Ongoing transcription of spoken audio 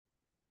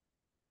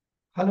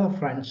Hello,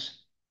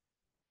 friends.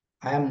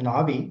 I am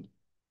Naavi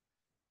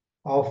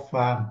of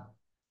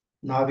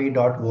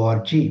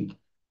Naavi.org.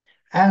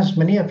 As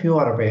many of you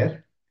are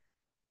aware,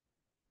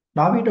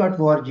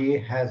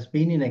 Naavi.org has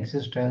been in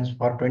existence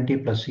for 20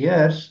 plus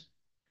years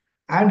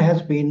and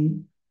has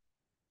been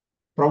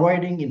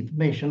providing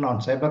information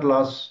on cyber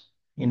laws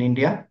in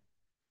India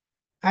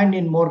and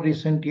in more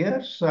recent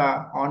years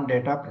on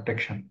data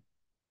protection.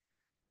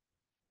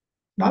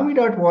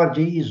 Naavi.org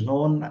is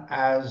known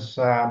as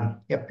a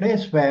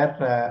place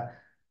where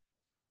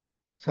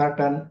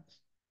certain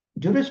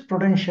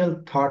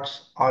jurisprudential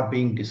thoughts are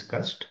being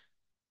discussed,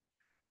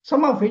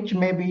 some of which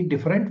may be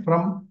different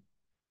from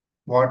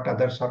what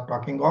others are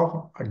talking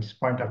of at this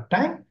point of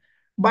time,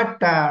 but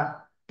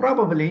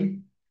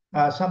probably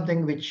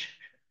something which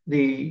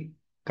the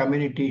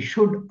community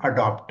should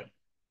adopt.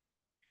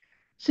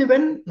 See,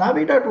 when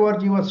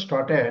Navi.org was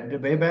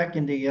started way back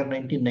in the year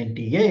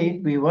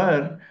 1998, we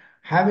were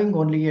having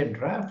only a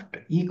draft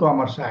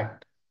E-Commerce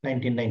Act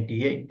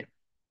 1998,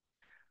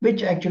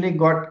 which actually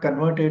got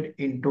converted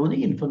into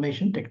the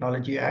Information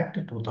Technology Act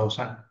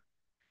 2000.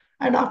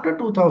 And after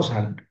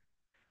 2000,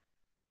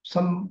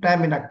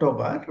 sometime in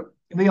October,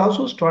 we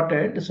also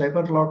started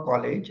Cyber Law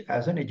College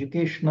as an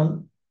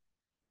educational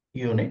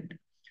unit,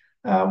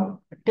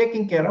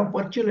 taking care of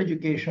virtual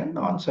education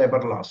on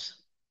cyber laws.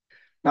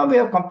 Now we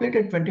have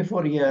completed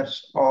 24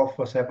 years of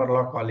Cyber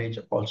Law College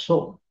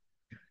also.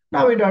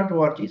 Now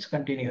Navi.org is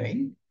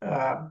continuing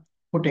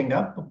putting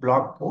up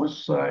blog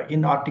posts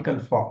in article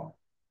form.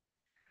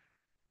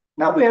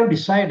 Now we have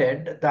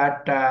decided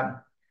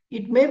that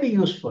it may be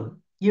useful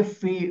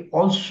if we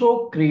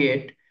also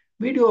create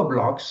video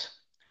blogs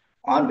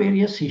on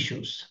various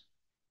issues.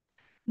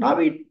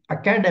 Navi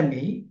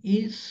Academy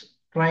is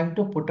trying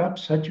to put up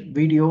such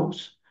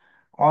videos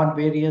on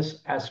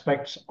various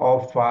aspects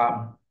of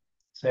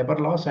cyber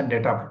laws and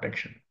data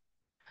protection.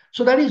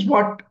 So that is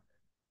what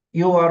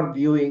you are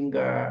viewing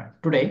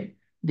today,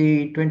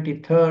 the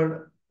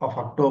 23rd of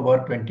October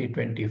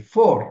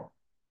 2024.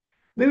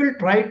 We will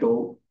try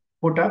to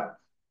put up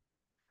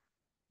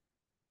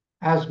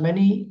as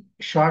many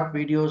short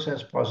videos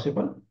as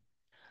possible,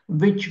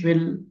 which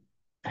will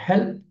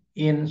help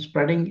in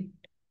spreading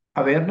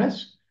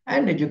awareness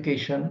and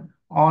education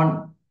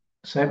on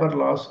cyber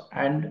laws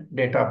and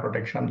data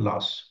protection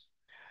laws.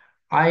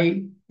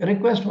 I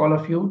request all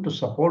of you to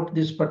support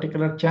this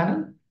particular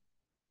channel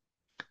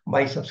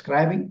by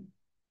subscribing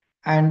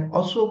and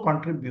also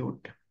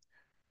contribute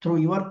through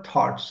your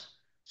thoughts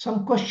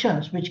some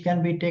questions which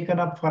can be taken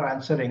up for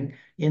answering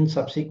in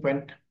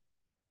subsequent,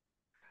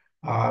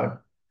 uh,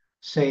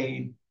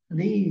 say,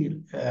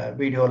 the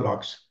video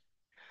logs.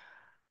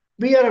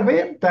 We are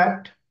aware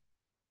that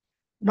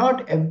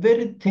not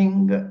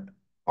everything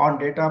on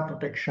data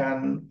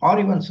protection or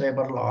even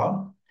cyber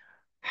law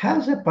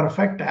has a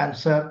perfect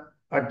answer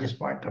at this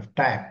point of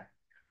time.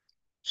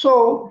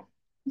 So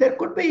there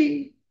could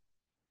be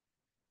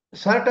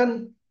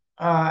certain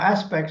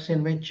aspects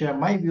in which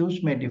my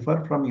views may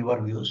differ from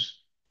your views.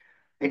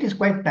 It is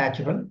quite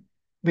natural.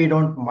 We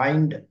don't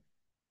mind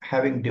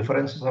having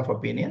differences of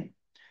opinion.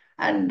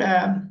 And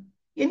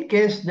in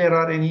case there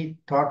are any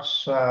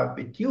thoughts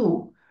with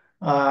you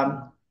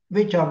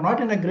which are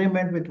not in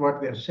agreement with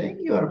what we are saying,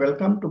 you are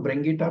welcome to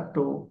bring it up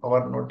to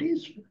our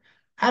notice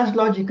as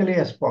logically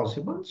as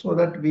possible so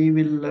that we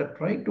will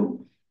try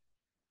to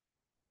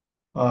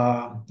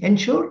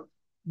ensure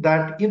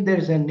that if there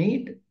is a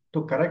need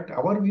to correct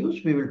our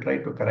views, we will try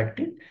to correct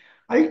it.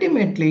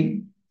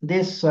 Ultimately,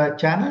 this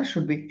channel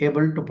should be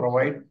able to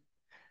provide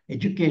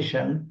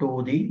education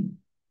to the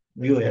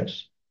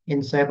viewers in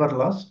cyber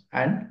laws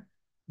and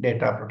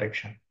data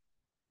protection.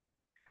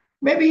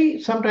 Maybe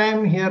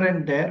sometime here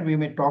and there we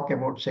may talk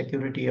about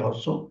security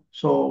also.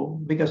 So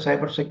because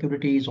cyber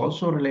security is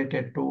also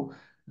related to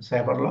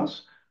cyber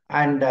laws,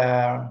 and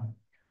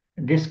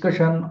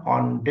discussion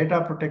on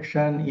data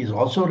protection is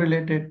also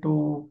related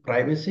to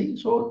privacy.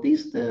 So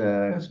these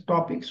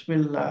topics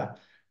will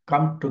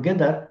come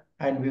together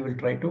and we will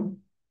try to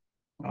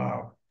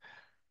uh,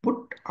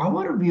 put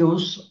our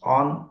views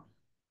on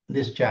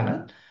this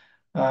channel.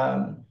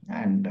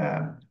 And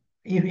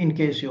if in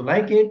case you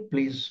like it,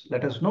 please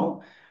let us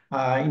know.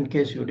 In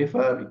case you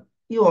differ,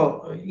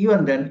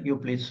 even then you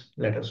please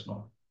let us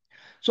know.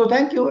 So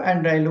thank you,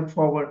 and I look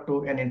forward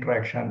to an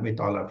interaction with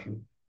all of you.